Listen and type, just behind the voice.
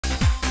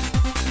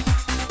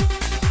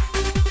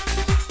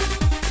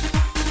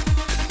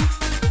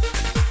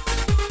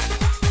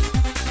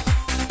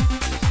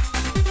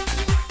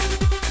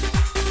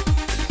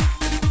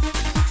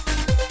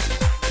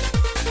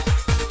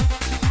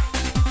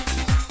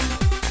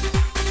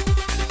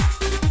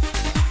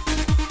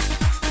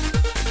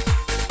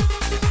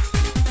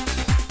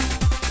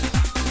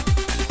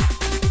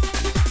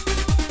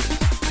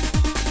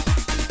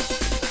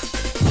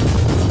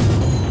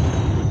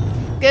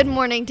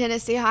morning,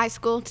 Tennessee High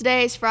School.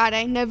 Today is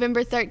Friday,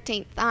 November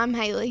 13th. I'm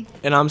Haley.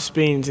 And I'm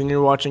Speens, and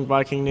you're watching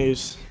Viking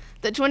News.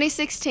 The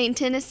 2016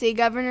 Tennessee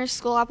Governor's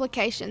School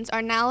applications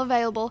are now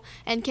available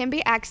and can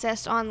be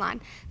accessed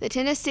online. The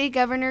Tennessee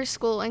Governor's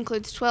School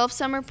includes 12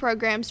 summer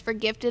programs for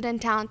gifted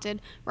and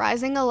talented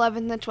rising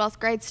 11th and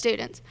 12th grade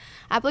students.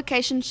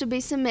 Applications should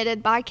be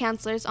submitted by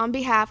counselors on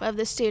behalf of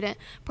the student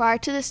prior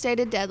to the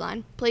stated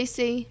deadline. Please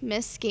see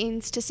Ms.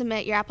 Skeens to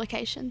submit your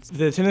applications.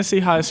 The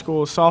Tennessee High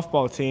School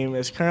softball team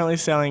is currently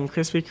selling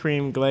Krispy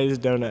Kreme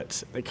glazed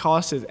donuts. The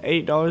cost is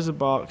 $8 a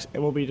box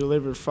and will be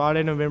delivered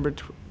Friday, November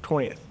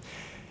 20th.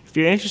 If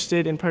you're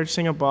interested in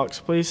purchasing a box,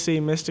 please see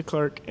Mr.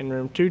 Clerk in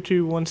room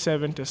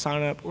 2217 to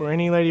sign up, or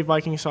any Lady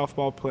Viking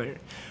softball player.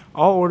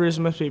 All orders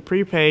must be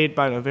prepaid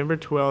by November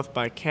 12th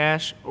by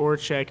cash or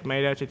check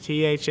made out to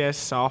THS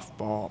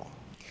Softball.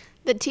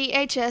 The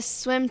THS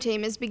swim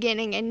team is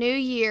beginning a new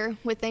year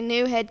with a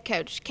new head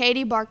coach.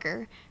 Katie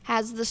Barker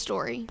has the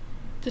story.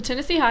 The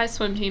Tennessee High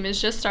swim team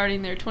is just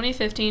starting their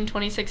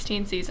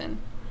 2015-2016 season.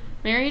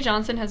 Mary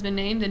Johnson has been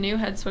named the new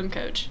head swim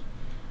coach.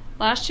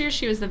 Last year,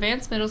 she was the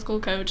Vance Middle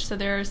School coach, so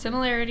there are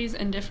similarities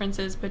and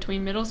differences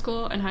between middle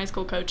school and high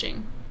school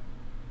coaching.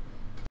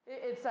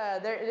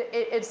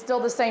 It's still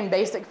the same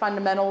basic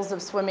fundamentals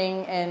of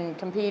swimming and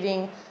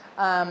competing.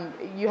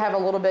 You have a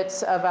little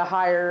bit of a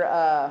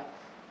higher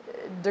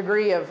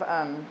degree of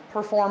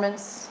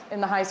performance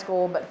in the high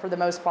school, but for the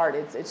most part,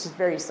 it's just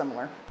very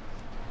similar.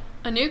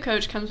 A new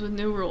coach comes with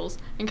new rules,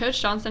 and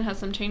Coach Johnson has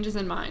some changes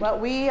in mind. Well,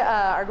 we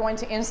are going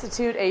to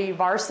institute a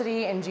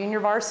varsity and junior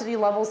varsity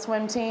level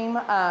swim team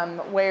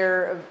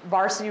where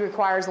varsity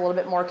requires a little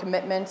bit more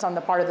commitment on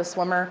the part of the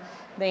swimmer.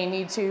 They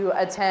need to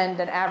attend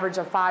an average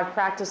of 5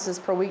 practices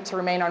per week to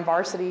remain on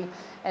varsity,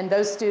 and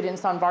those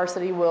students on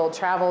varsity will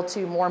travel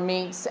to more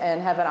meets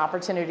and have an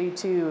opportunity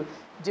to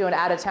do an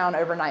out-of-town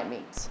overnight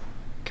meet.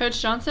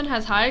 Coach Johnson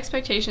has high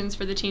expectations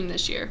for the team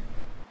this year.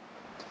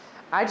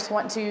 I just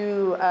want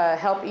to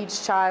help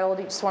each child,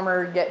 each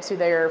swimmer get to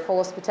their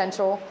fullest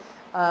potential,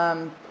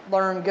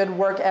 learn good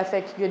work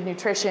ethic, good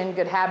nutrition,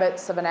 good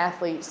habits of an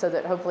athlete, so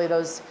that hopefully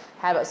those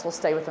habits will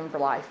stay with them for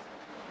life.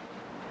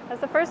 As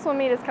the first swim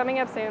meet is coming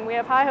up soon, we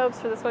have high hopes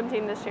for the swim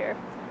team this year.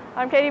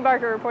 I'm Katie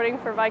Barker reporting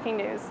for Viking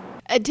News.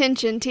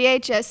 Attention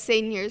THS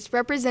seniors.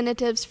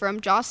 Representatives from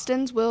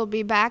Jostens will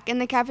be back in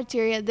the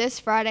cafeteria this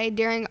Friday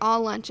during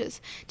all lunches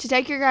to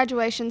take your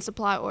graduation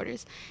supply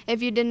orders.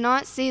 If you did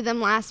not see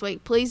them last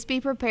week, please be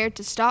prepared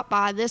to stop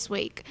by this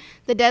week.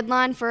 The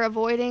deadline for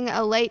avoiding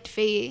a late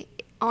fee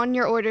on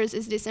your orders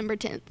is December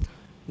 10th.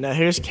 Now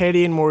here's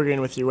Katie and Morgan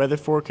with your weather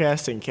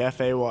forecast and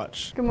Cafe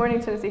Watch. Good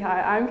morning, Tennessee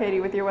High. I'm Katie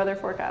with your weather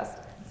forecast.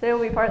 Today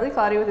will be partly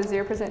cloudy with a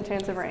 0%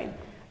 chance of rain.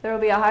 There will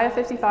be a high of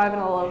 55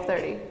 and a low of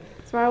 30.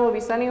 Tomorrow will be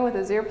sunny with a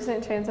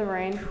 0% chance of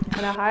rain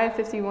and a high of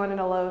 51 and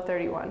a low of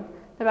 31.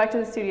 Now back to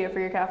the studio for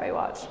your Cafe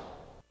Watch.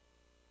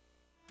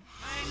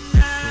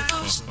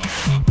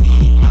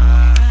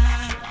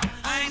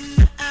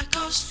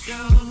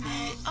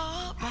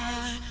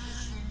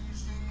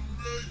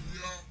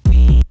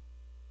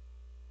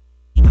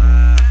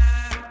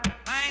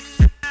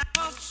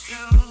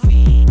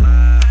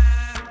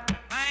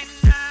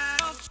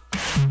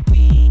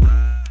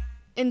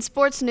 In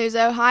sports news,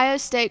 Ohio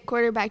State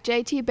quarterback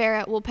J.T.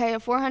 Barrett will pay a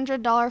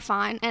 $400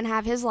 fine and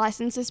have his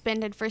license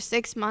suspended for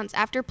 6 months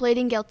after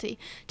pleading guilty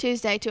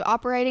Tuesday to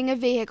operating a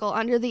vehicle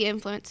under the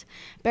influence.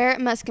 Barrett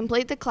must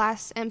complete the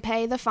class and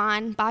pay the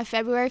fine by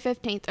February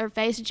 15th or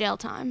face jail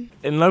time.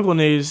 In local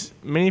news,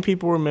 many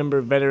people remember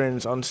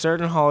veterans on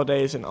certain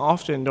holidays and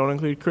often don't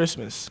include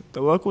Christmas.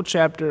 The local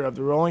chapter of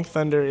the Rolling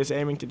Thunder is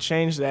aiming to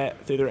change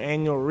that through their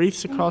annual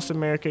Wreaths Across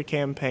America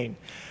campaign.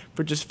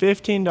 For just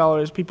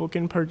 $15, people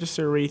can purchase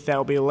a wreath that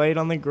will be laid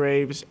on the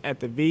graves at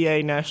the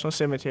VA National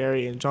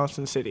Cemetery in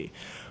Johnson City.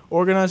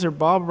 Organizer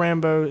Bob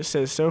Rambo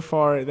says so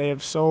far they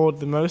have sold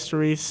the most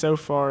wreaths so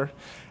far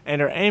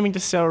and are aiming to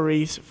sell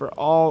wreaths for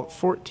all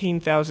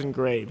 14,000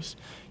 graves.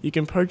 You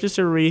can purchase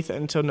a wreath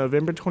until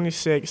November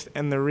 26th,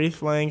 and the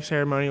wreath-laying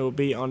ceremony will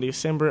be on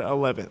December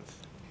 11th.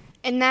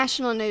 In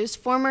national news,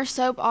 former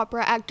soap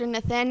opera actor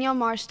Nathaniel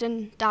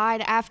Marston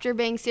died after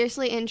being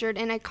seriously injured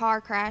in a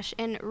car crash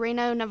in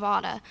Reno,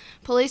 Nevada.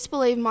 Police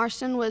believe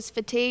Marston was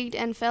fatigued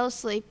and fell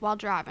asleep while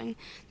driving.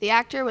 The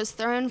actor was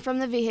thrown from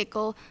the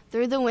vehicle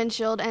through the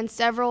windshield, and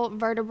several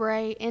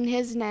vertebrae in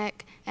his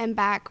neck and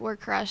back were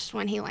crushed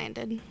when he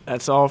landed.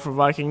 That's all for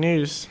Viking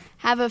News.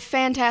 Have a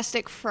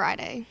fantastic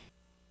Friday.